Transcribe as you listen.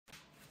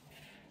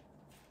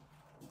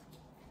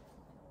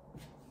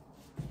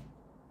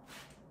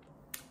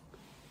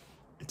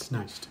It's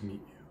nice to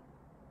meet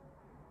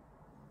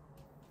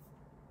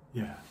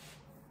you. Yeah.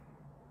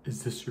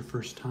 Is this your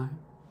first time?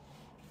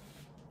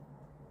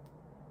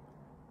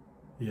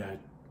 Yeah, I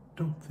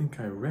don't think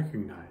I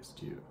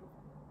recognized you.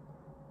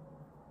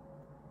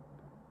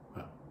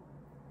 Well,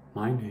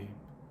 my name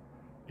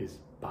is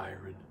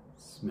Byron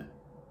Smith.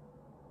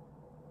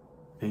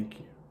 Thank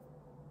you.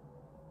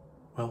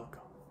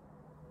 Welcome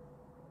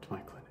to my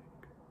clinic,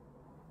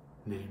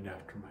 named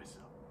after myself.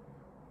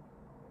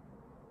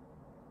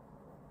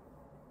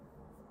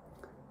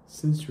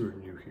 Since you are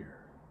new here,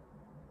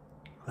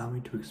 allow me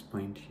to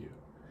explain to you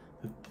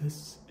that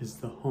this is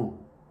the home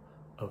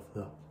of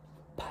the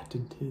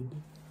patented,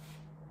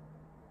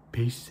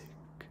 basic,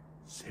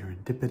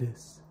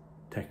 serendipitous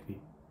technique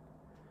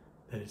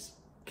that is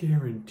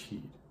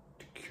guaranteed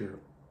to cure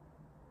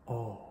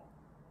all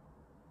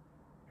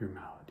your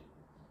maladies.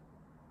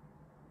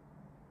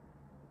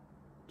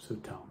 So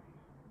tell me,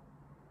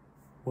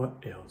 what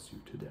ails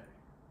you today?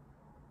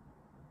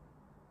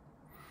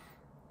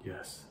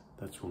 Yes,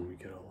 that's one we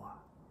get a lot.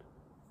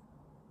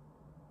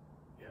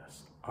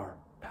 Yes, our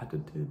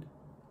patented,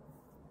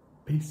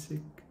 basic,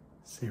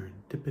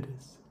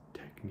 serendipitous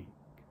technique,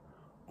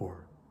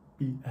 or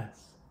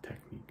BS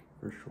technique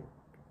for short,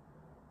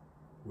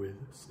 with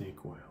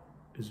snake oil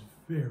is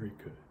very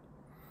good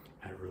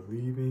at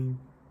relieving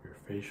your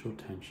facial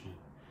tension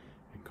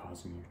and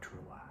causing you to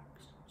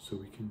relax. So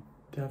we can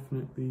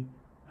definitely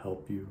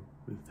help you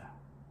with that.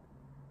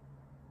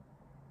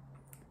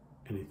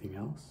 Anything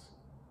else?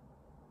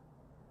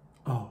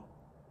 Oh,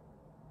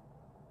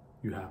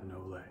 you have no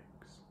legs.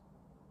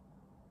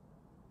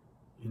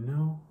 You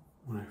know,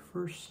 when I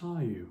first saw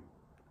you,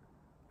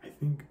 I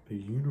think the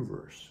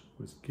universe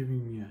was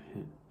giving me a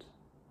hint.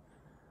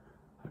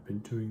 I've been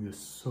doing this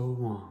so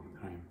long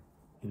that I'm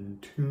in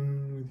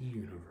tune with the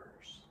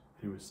universe,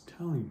 and it was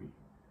telling me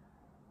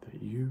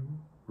that you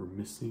were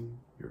missing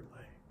your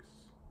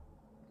legs.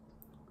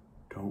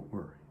 Don't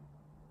worry.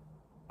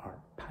 Our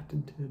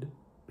patented,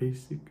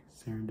 basic,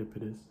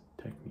 serendipitous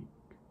technique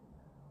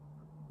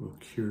will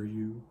cure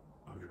you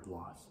of your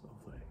loss of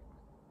legs.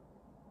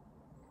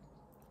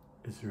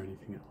 Is there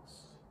anything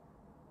else?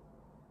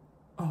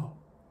 Oh,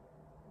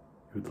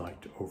 you would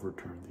like to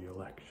overturn the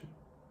election.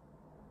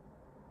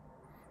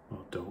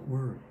 Well, don't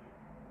worry.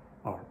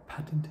 Our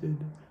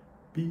patented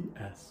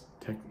BS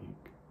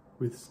technique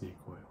with snake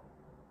oil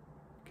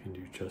can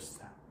do just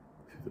that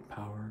through the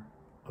power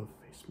of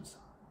face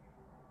massage.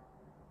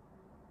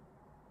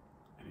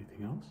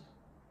 Anything else?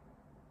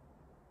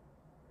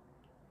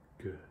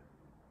 Good.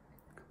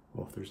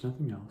 Well, if there's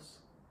nothing else,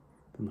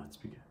 then let's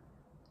begin.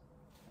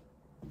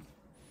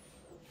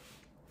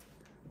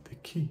 The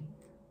key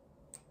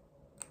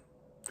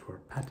to our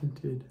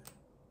patented,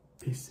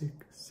 basic,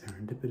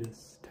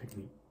 serendipitous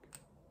technique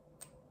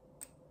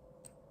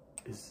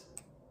is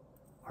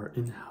our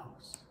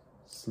in-house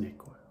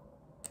snake oil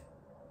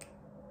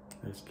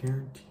that is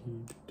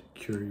guaranteed to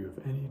cure you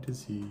of any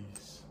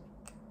disease,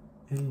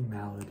 any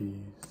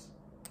maladies,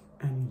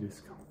 any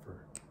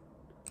discomfort,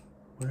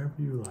 whatever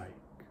you like.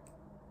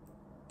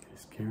 It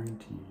is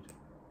guaranteed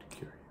to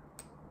cure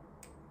you.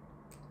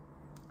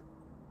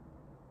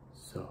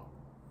 So,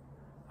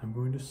 I'm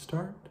going to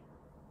start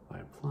by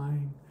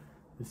applying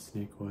the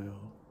snake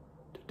oil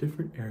to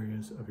different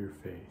areas of your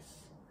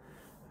face.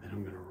 And then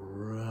I'm going to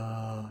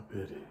rub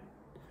it in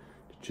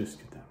to just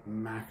get that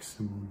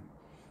maximum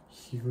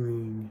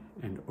healing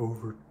and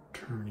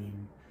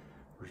overturning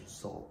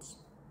results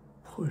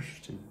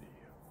pushed into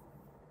you.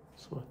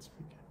 So let's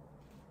begin.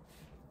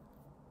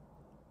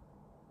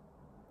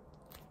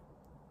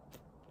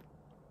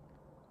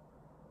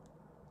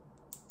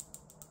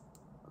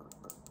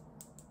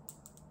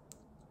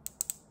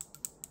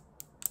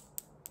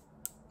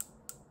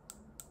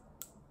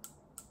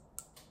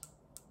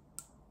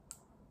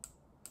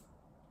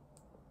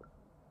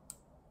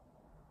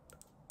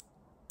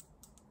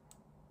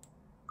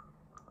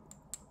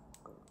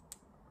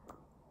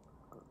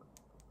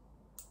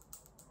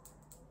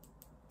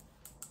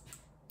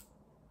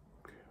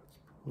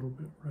 A little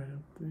bit right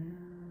up there.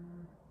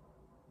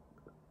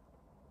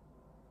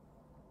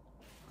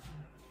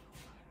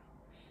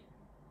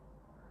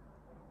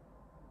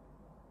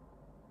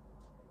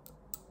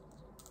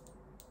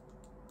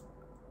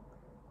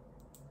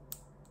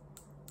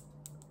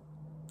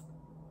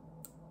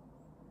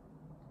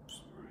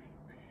 Some right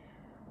up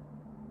here.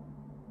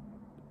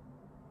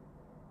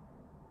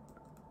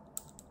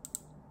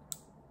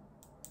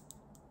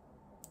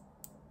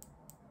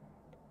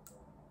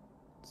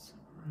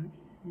 Some right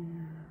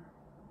here.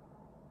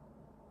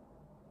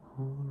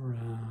 All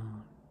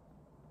around.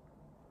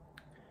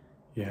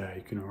 Yeah,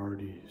 you can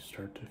already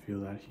start to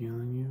feel that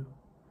healing you.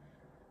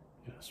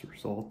 Yes,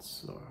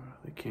 results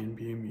they can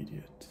be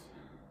immediate.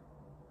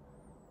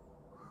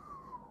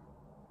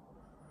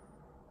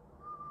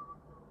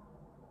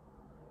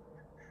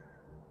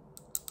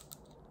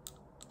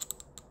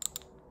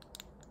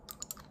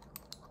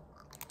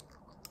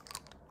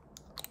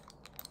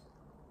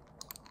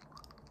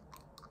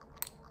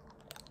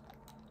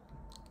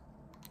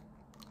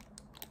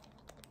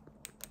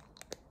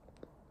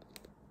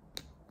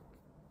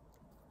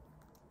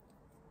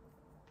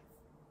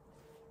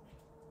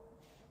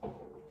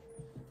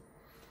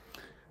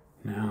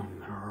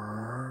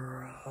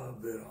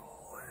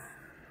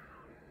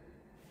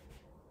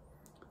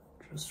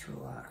 Just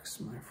relax,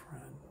 my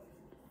friend.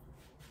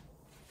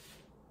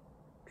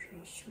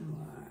 Just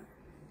relax.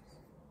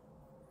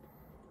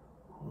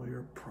 All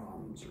your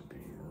problems are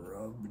being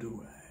rubbed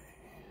away.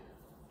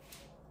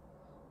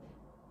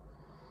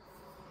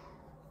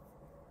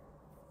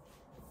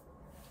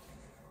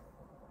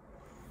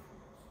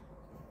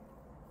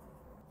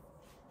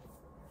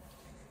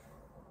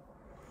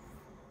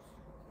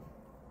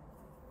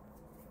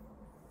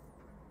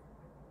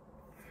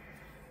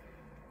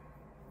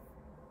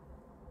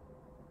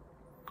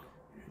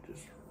 You're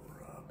just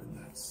rubbing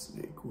that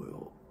snake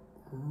oil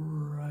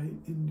right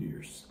into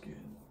your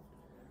skin,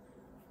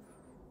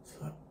 so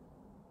that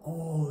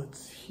all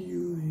its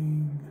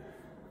healing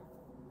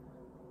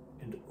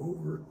and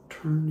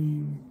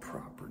overturning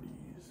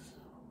properties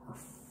are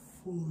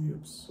fully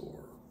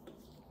absorbed.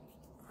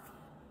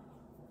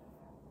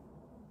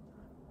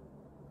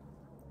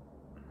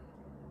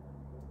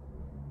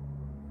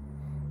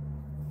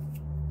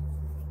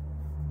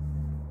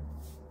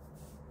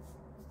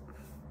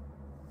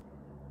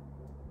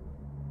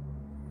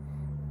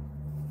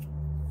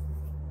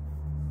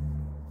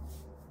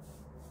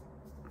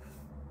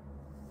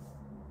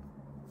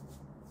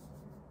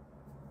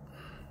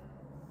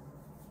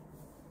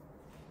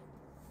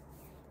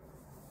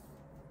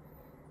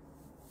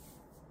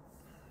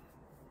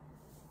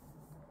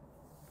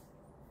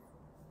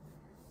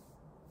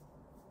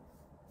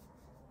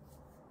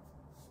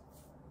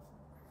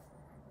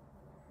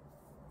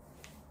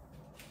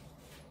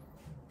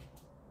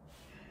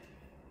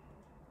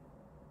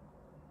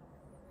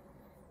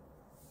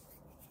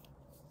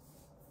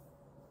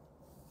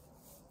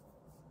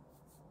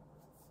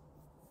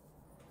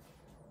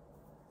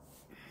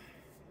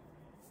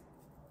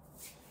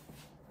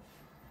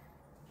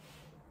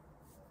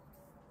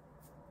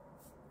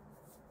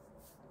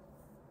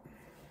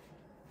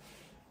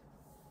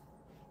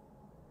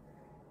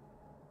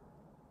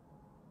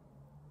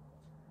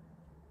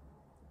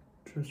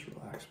 Just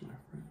relax, my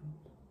friend.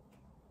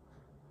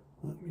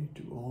 Let me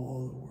do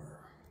all the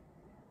work.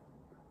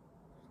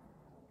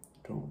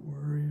 Don't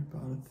worry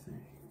about a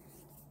thing.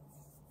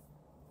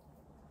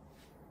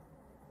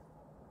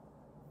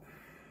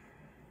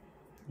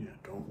 Yeah,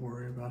 don't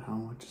worry about how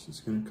much this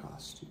is going to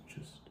cost you.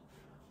 Just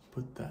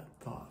put that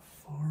thought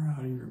far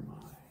out of your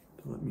mind.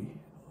 Let me handle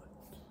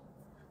it.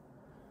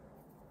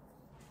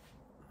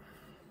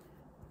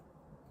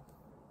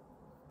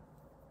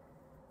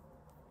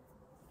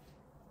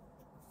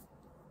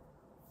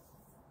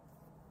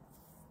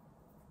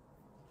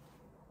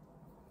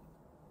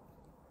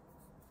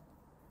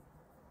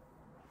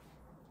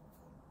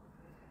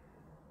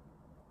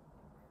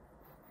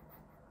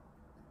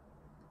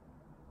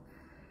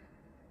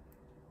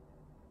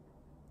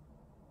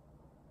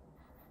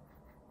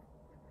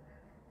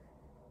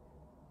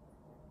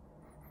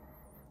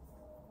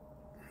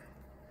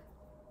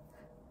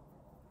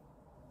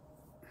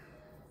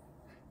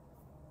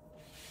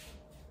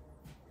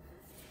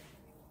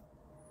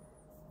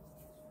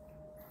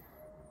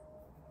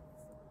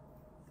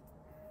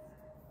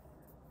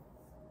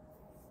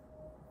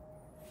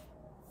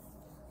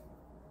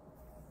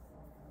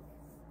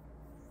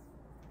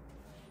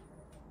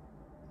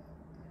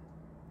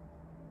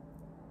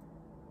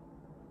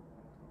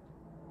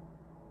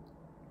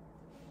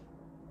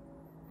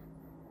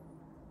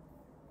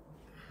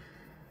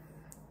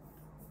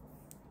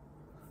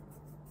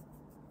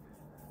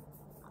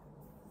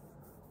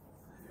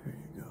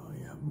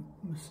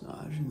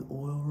 Massaging the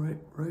oil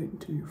right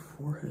into your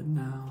forehead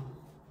now.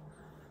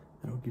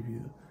 That'll give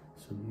you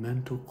some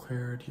mental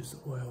clarity as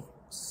the oil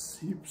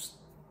seeps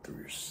through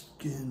your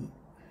skin,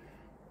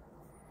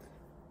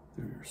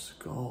 through your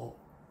skull,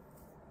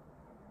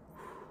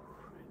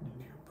 and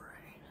into your brain.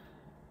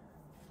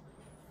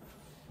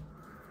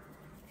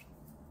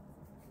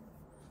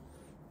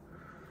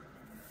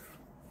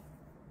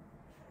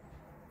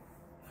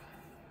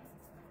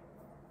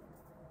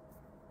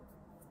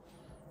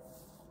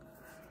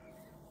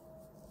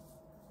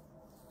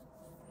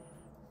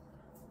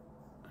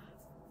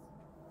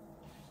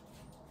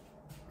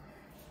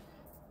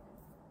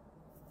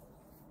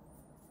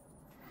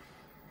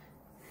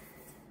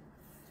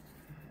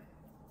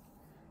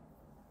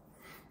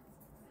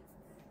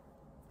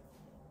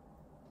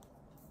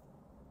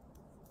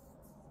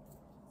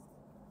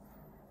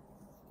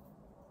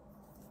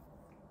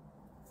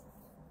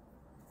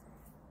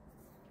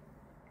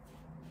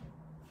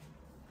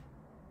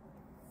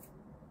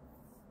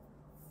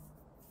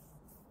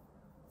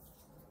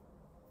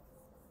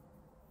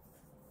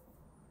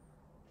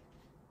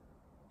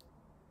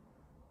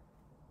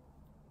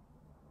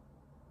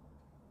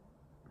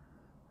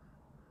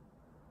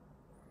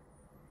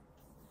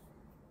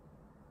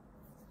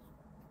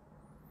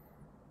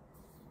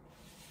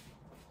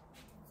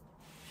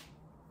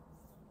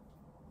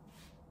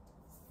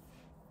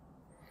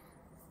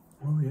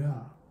 Oh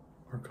yeah,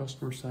 our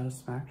customer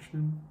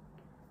satisfaction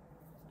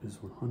is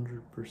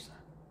 100%.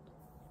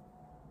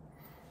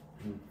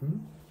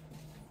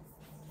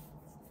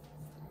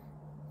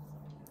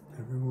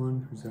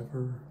 Everyone who's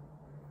ever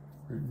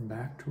written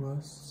back to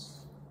us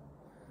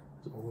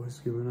has always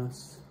given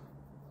us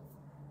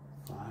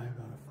 5 out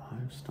of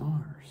 5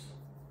 stars.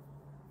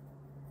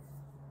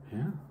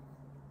 Yeah.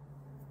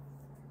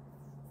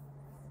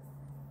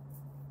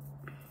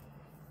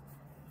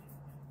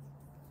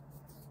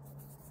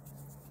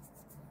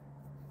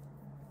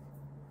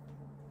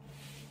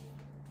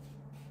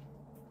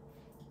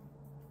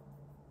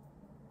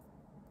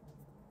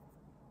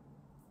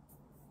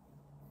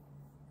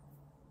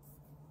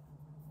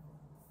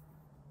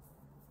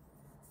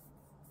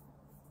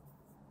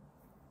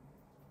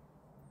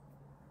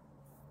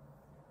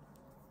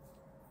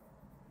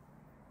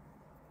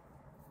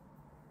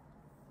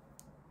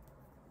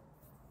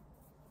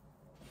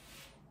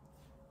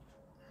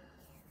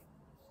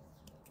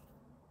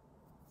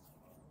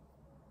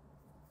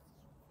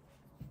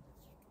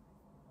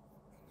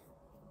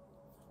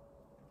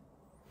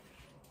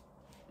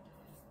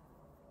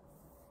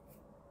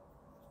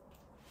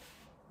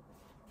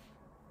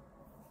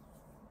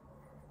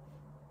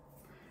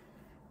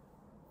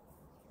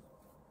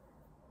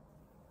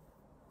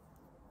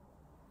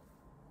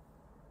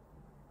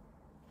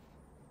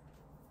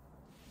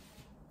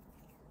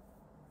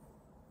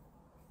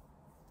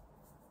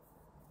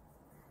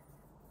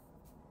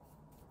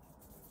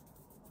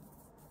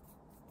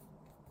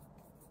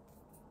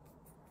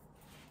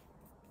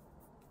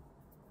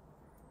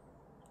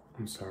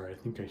 I'm sorry, I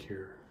think I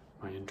hear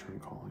my intern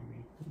calling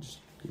me. Just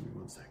give me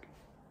 1 second.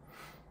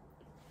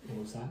 What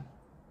was that?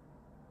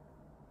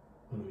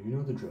 Oh no, you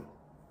know the drill.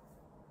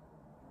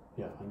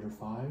 Yeah, under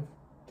 5,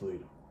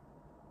 delete them.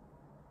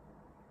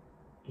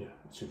 Yeah,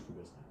 it's good for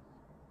business.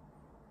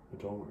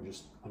 But don't worry,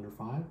 just under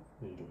 5,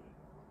 then you do it.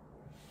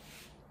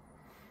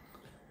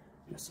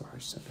 Yeah, sorry, I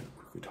just had to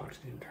quickly talk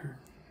to the intern.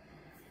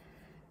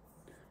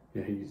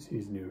 Yeah, he's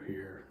new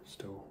here,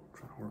 still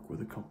trying to work with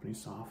the company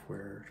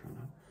software, trying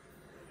to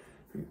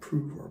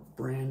improve our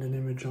brand and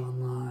image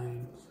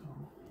online. So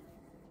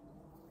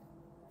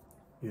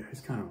yeah,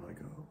 he's kind of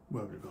like a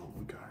web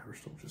development guy. We're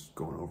still just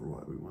going over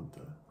what we want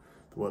the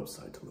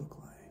website to look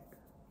like.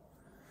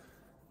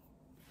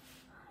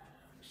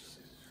 Just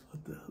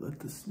let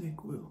the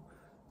snake oil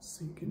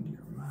sink into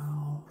your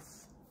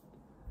mouth,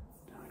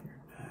 down your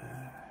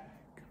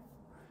neck,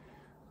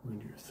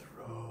 into your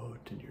throat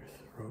and your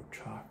throat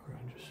chakra,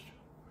 and just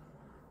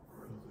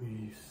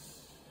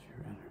release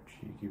your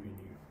energy, giving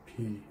you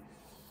peace.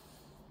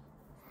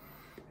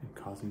 And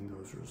causing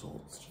those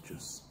results to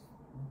just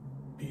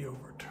be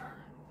overturned.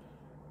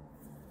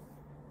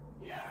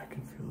 Yeah, I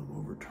can feel them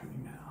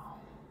overturning now.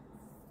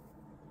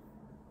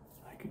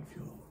 I can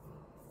feel them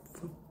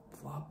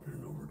flip-flopping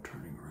and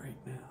overturning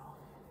right now.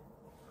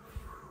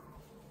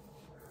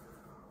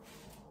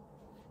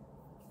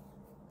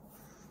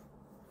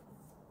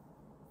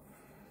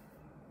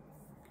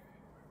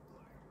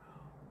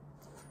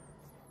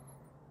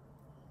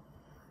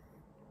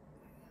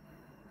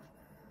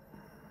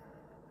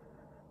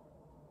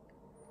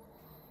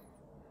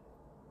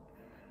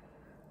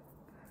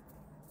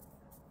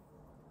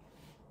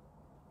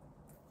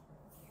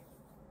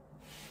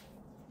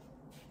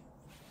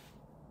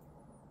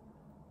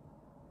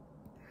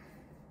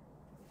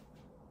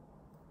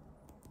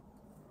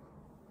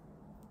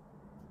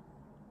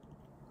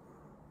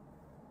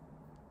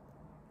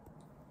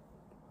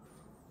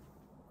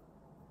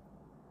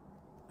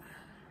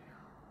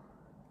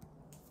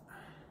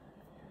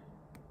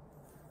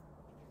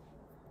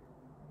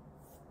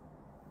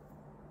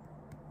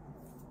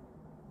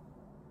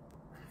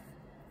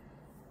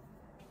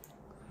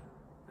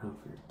 Now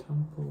for your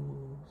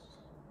temples.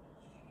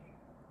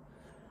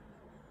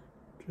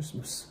 Just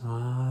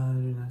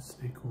massaging that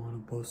snake oil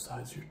on both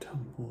sides of your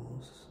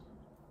temples.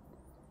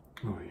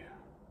 Oh yeah,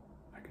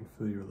 I can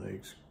feel your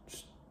legs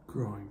just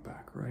growing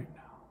back right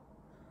now.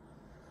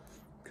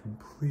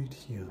 Complete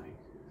healing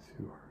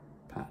through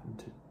our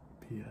patented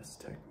PS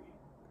technique.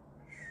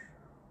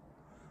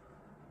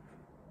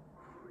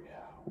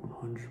 Yeah,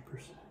 100%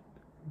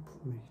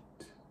 complete.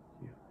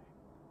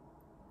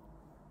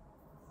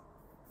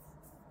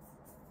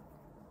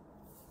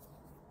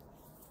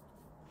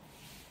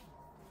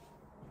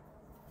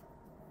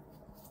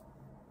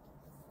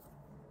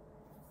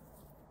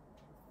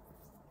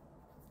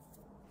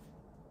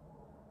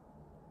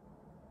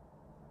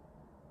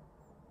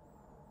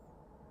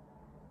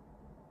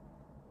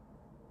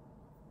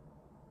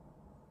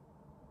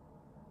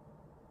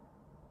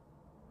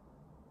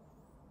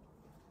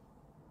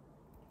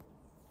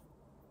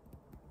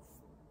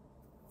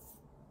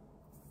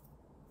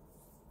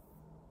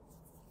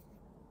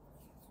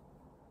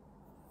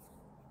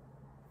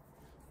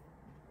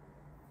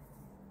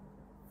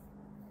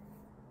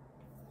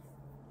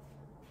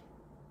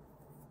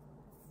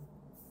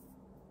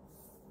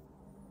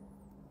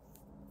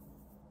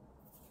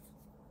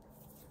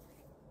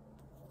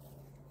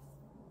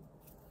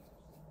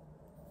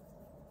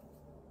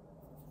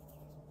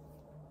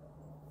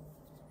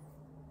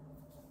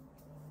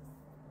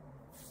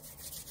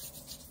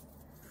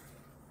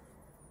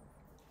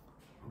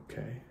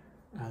 Okay,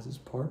 as is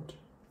part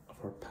of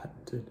our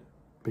patented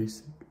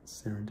basic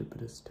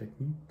serendipitous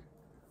technique,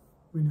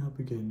 we now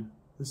begin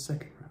the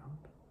second round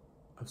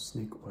of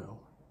snake oil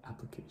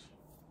application.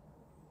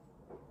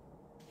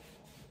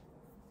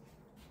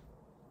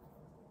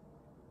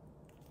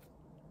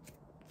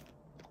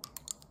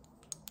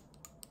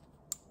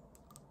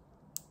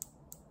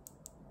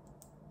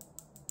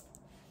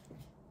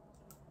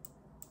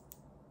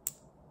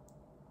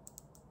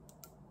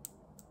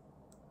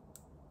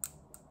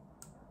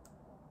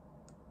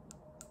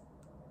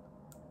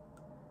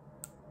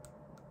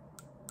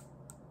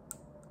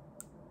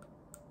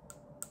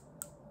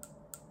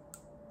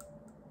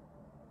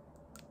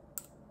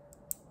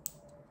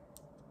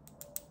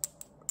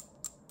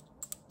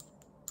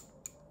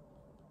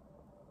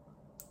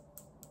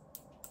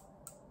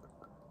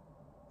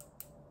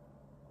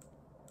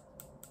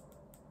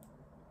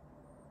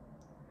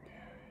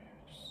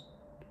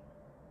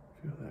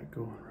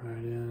 going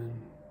right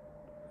in.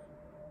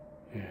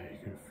 Yeah, you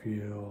can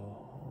feel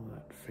all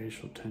that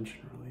facial tension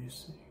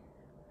releasing.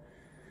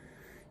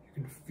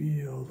 You can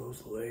feel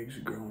those legs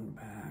growing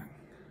back.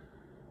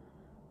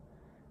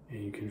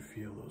 And you can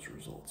feel those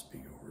results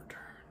being overturned.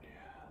 Yeah,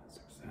 that's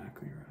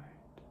exactly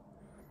right.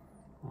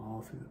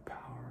 All through the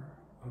power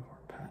of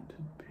our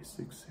patented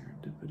basic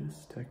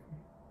serendipitous technique.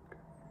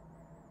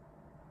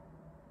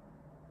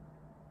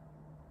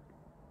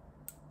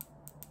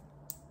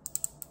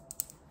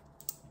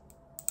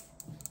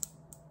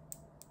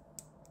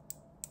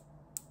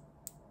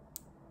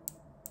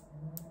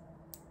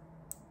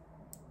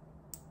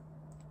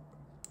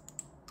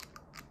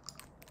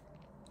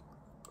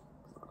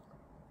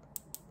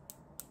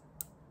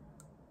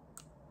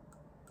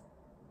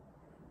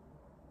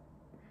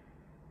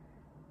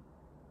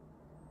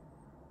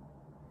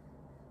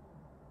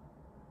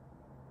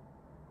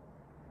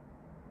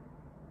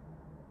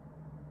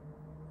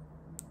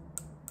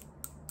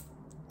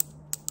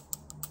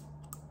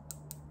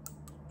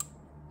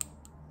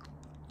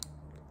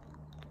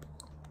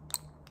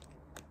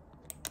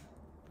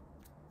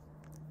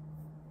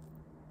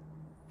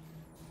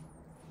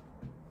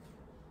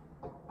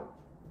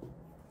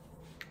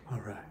 All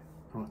right,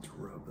 let's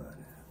rub that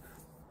in.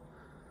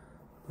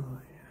 Oh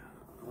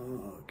yeah,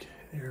 okay,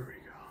 there we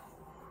go.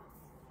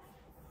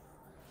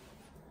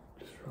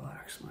 Just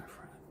relax, my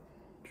friend,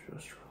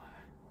 just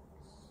relax.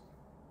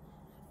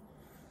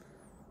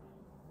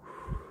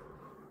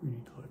 You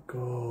need to let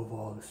go of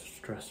all the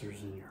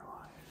stressors in your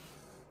life.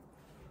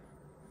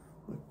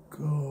 Let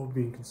go of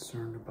being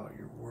concerned about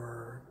your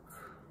work,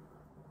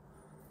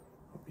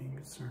 of being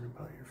concerned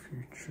about your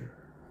future,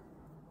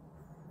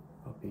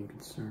 of being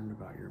concerned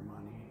about your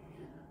money.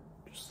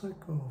 Just let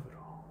go of it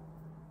all.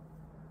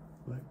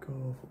 Let go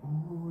of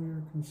all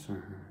your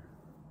concern.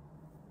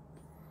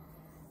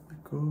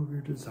 Let go of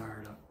your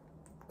desire to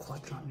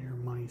clutch onto your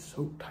money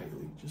so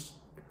tightly. Just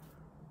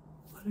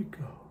let it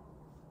go.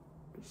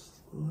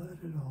 Just let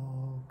it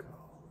all go.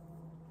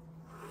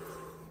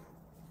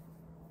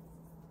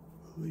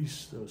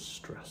 Release those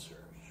stressors.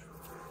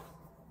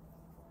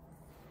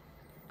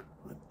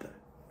 Let that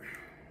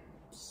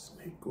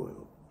snake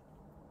oil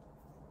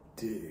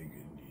dig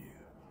into you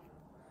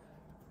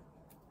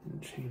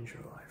and change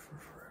your life for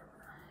forever.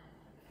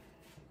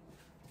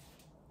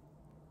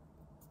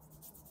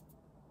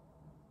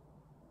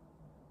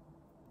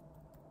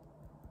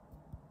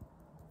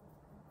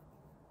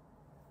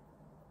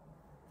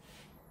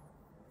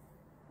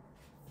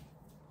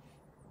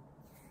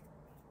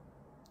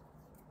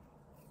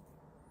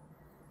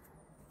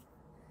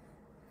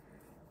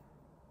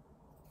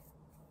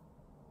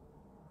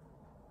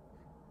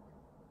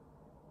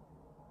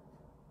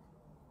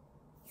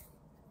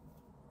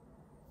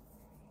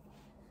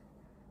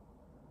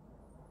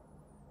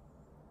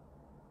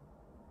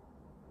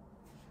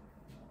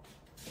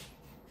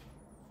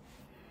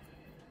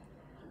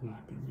 I'm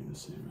not going to be the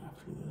same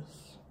after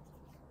this.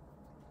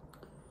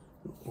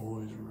 You'll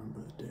always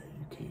remember the day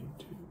you came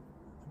to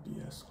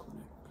the BS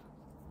clinic.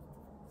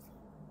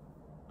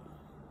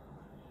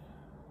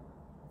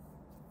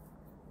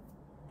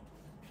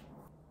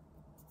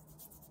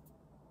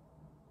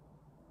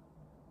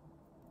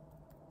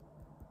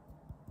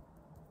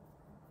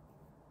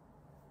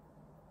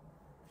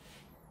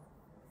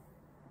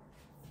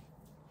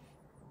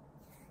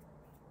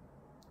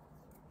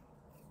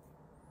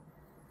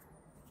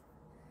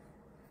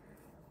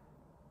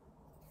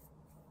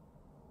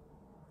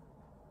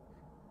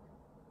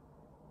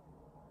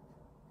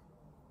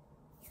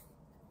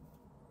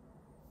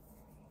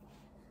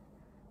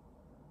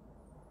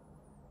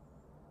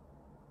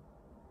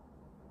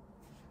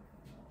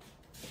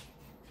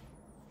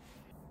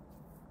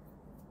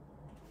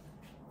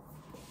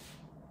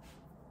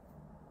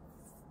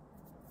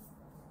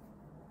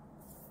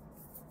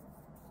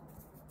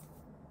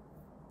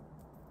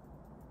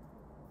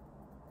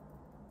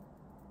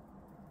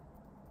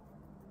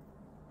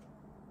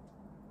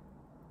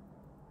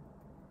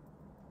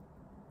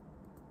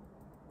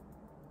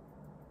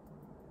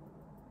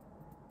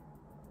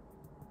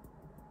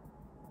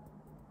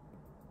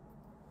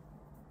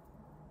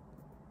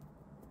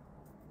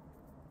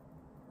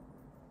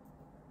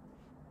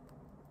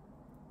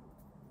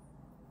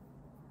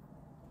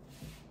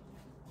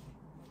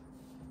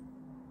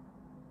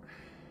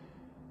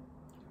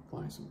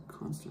 Applying some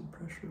constant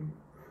pressure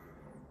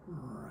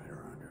right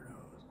around your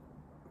nose.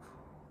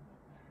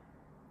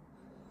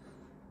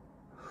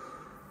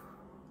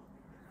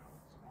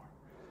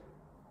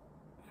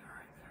 Yeah,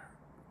 right there.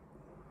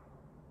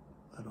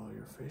 Let all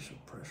your facial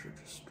pressure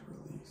just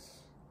release.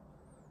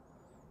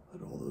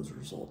 Let all those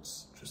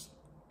results just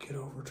get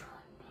overturned.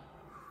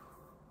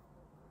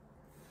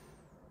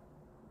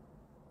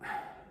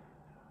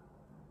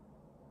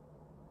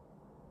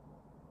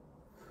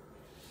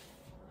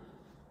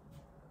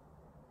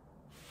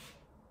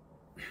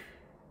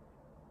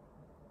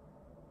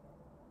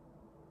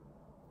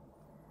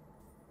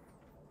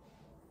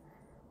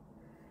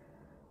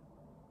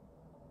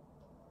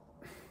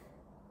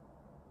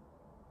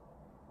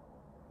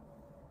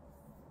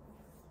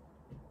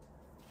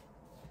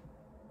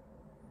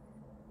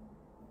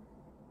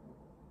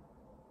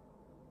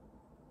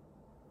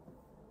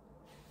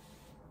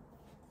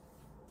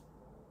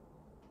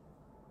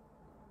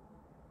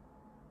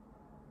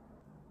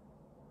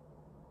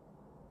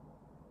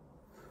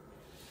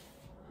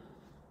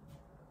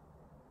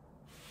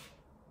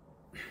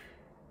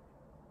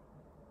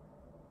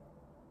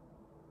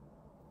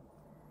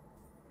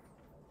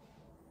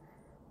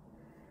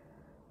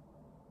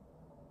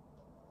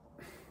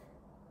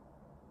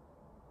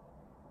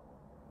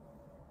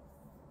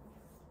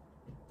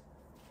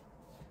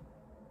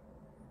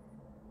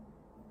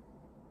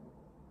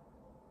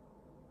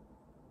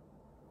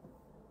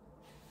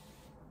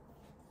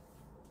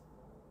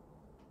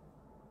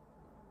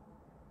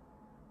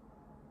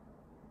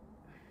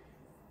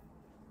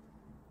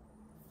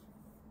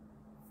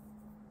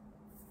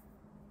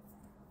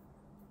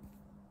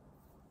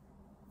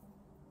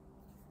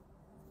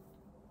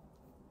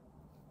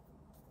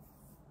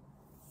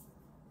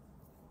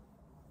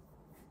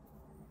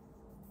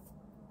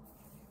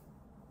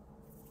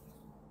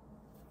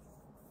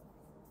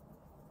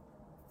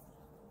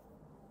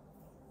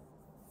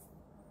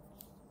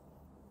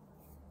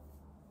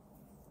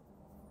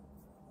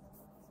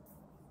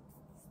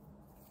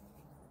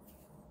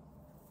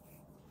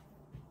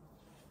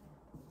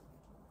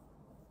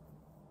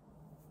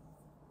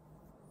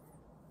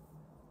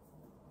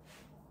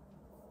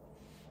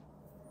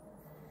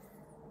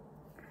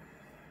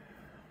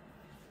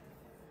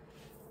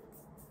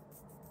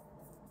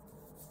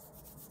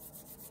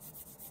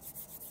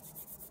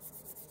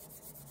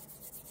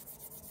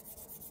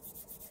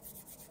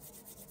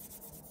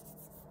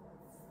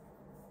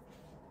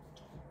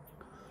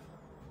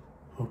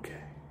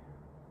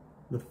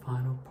 the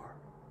final part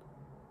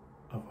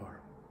of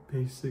our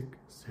basic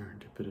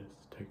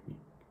serendipitous technique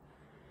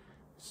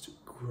is to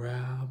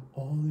grab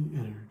all the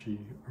energy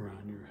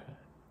around your head,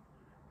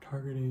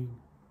 targeting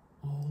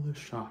all the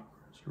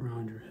chakras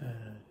around your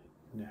head,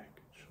 neck,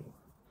 and shoulder,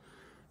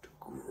 to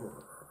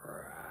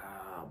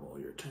grab all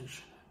your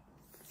tension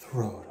and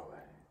throw it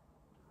away.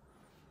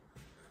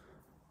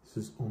 This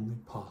is only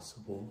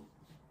possible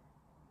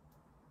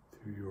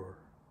through your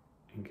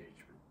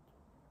engagement.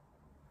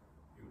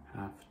 You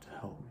have to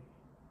help me.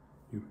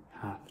 You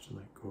have to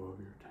let go of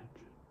your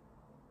tension.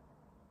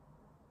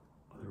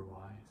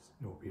 Otherwise,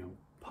 it will be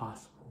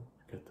impossible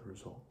to get the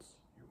results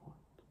you want.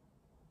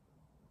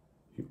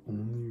 The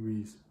only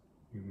reason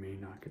you may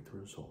not get the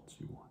results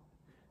you want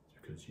is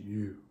because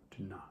you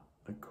do not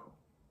let go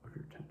of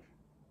your tension.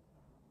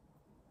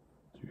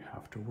 So you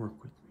have to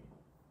work with me.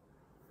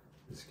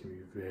 This can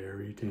be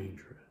very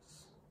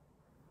dangerous.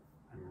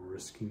 I'm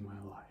risking my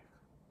life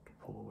to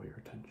pull away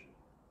your tension,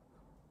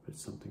 but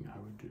it's something I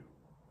would do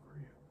for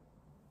you.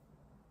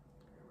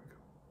 Here we go.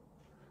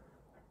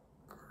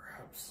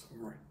 Grab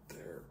some right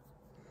there.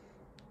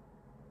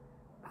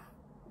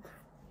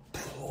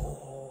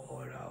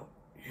 Pull it out.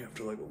 You have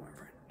to let go, my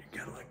friend. You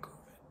gotta let go of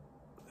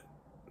it.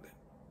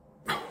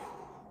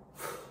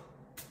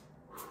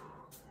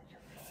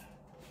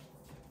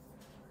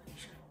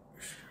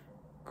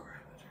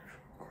 Grab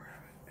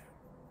it,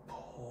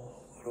 pull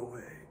it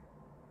away.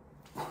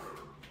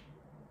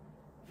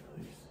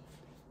 Release.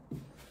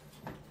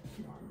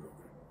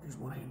 Use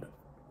one hand up.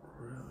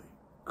 Really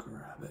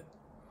grab it.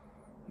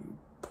 You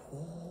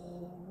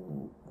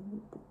pull.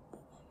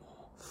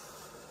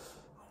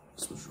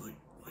 This was really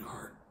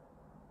hard.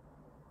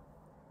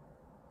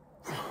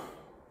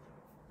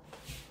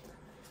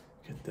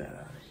 Get that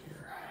out of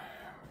here.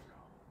 There we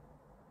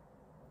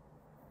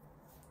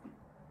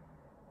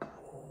go.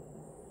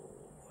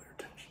 Pull your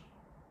tension.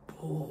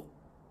 Pull.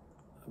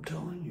 I'm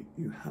telling you,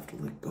 you have to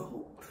let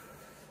go.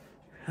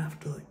 You have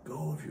to let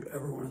go if you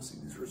ever want to see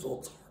these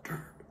results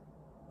overturned.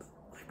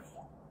 Let go.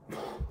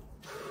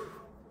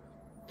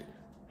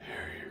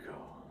 There you go.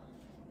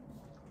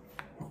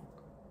 Oh,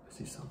 I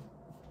see some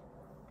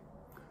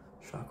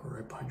chakra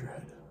right behind your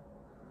head.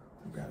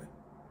 Grab it.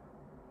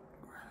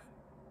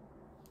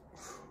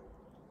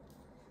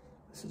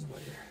 This is why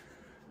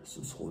this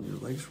is holding your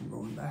legs from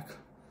going back.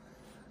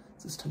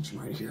 It's this tension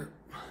right here.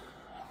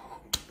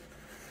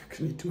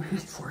 I need 2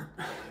 hands for it.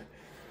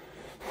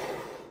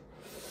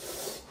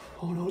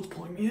 Oh no, it's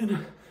pulling me in.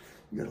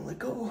 You gotta let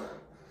go.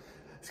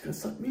 It's gonna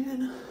suck me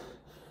in.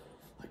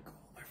 Let go,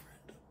 my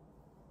friend.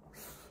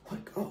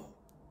 Let go.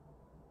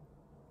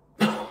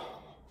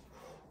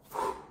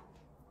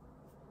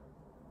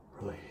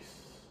 Release.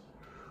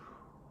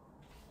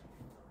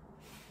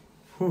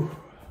 Whew.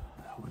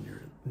 That one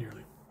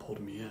nearly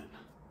pulled me in.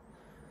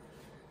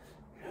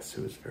 Yes,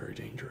 it was very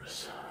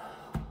dangerous.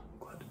 I'm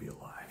glad to be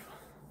alive.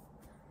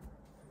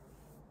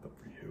 But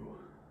for you,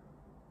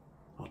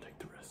 I'll take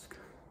the risk.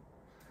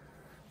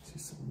 See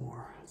some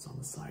more. It's on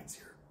the sides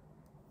here.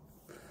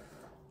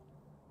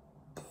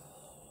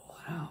 Pull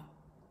out.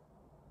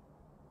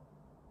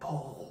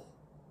 Pull.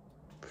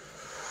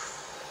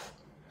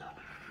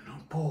 No.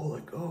 Pull.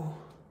 Let go.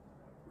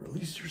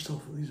 Release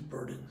yourself of these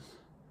burdens.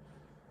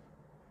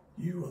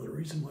 You are the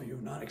reason why you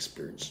have not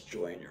experienced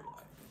joy in your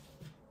life.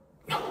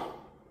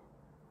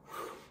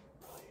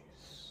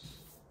 Please.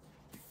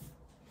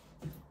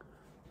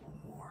 One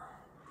more.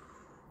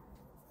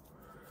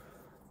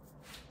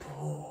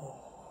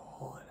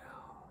 Pull it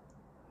out.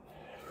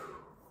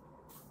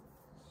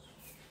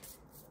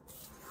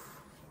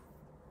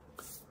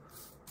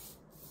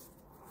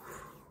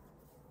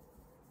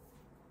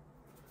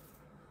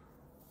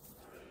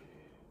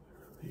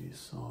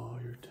 Release all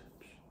your tension.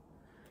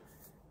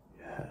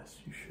 Yes,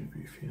 you should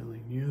be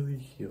feeling nearly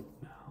healed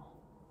now.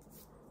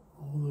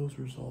 All those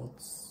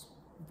results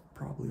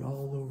probably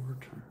all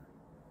overturned.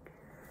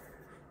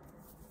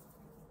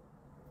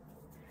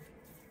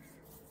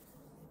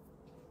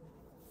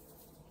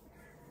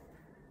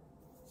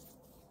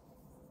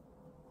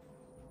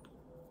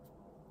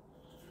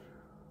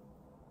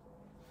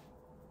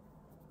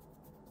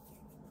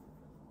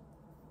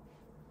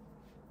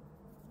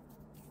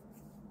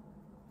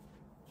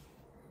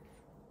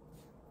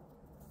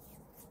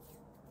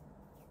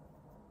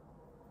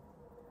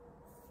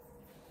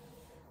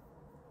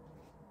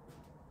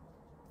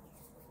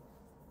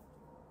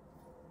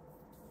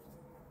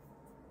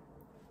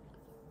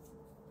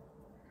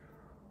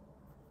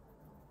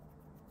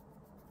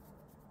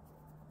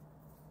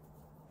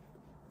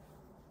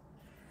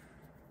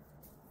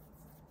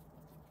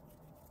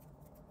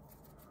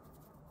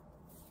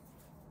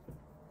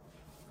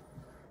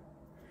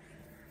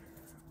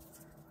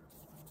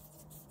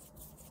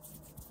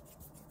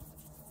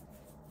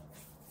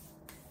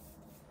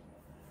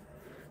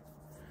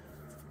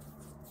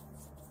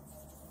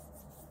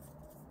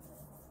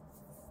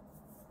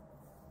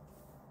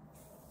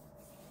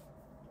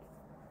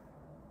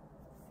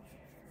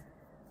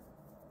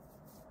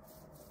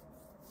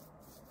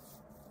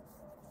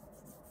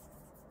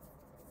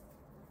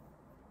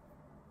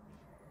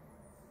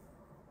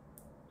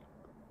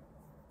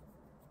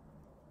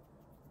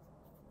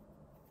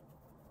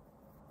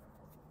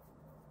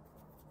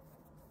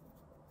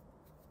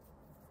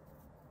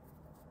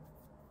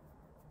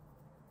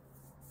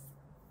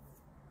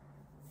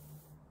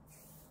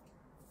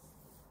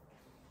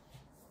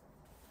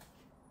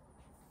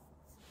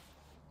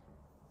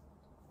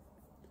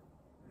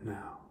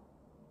 Now,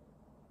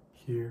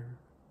 here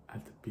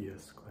at the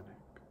BS Clinic,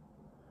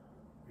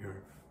 we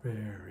are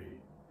very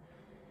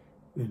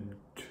in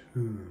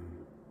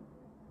tune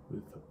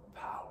with the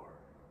power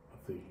of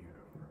the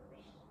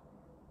universe.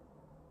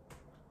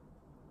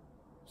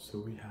 So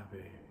we have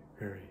a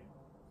very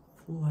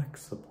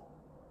flexible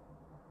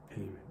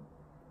payment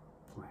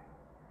plan.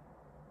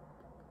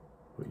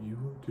 What you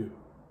will do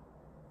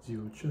is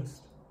you will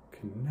just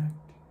connect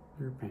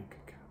your bank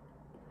account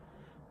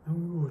and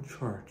we will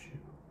charge you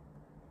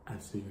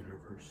as the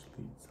universe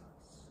leads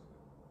us.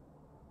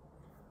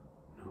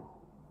 No,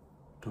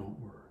 don't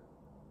worry.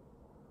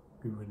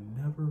 We would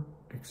never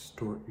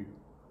extort you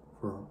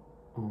for our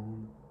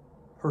own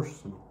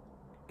personal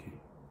gain.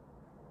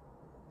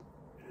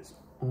 It is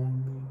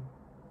only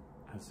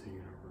as the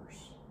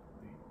universe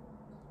leads.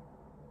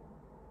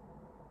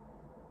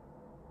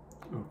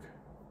 Okay,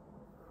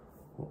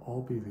 we'll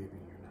all be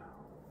leaving you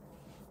now.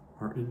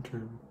 Our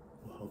intern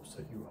will help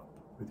set you up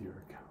with your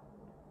account.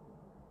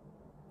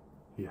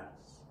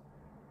 Yes,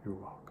 you're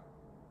welcome.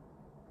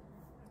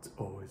 It's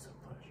always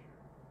a pleasure.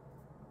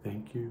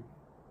 Thank you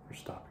for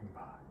stopping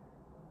by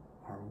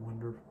our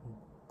wonderful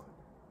clinic.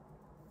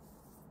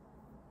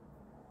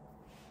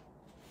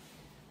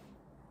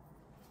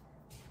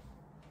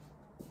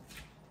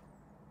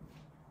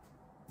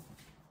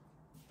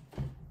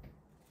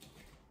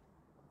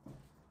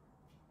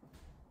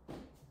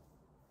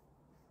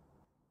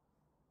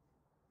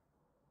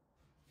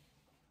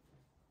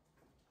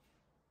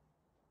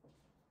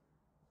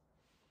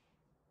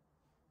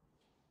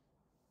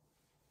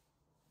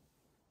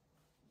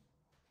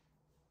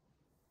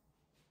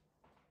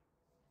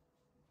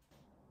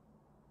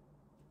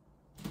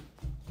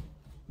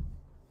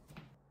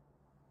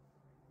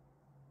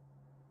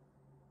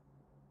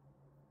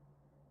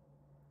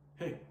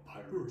 Hey,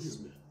 Byron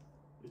Smith,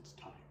 it's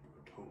time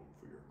to atone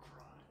for your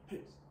crime. Hey,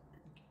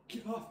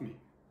 get off me.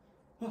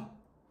 Ah,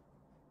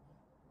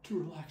 too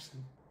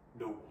relaxing.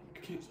 No one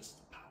can resist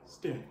the power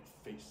Stay. of a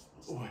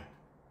faceless Oi. man.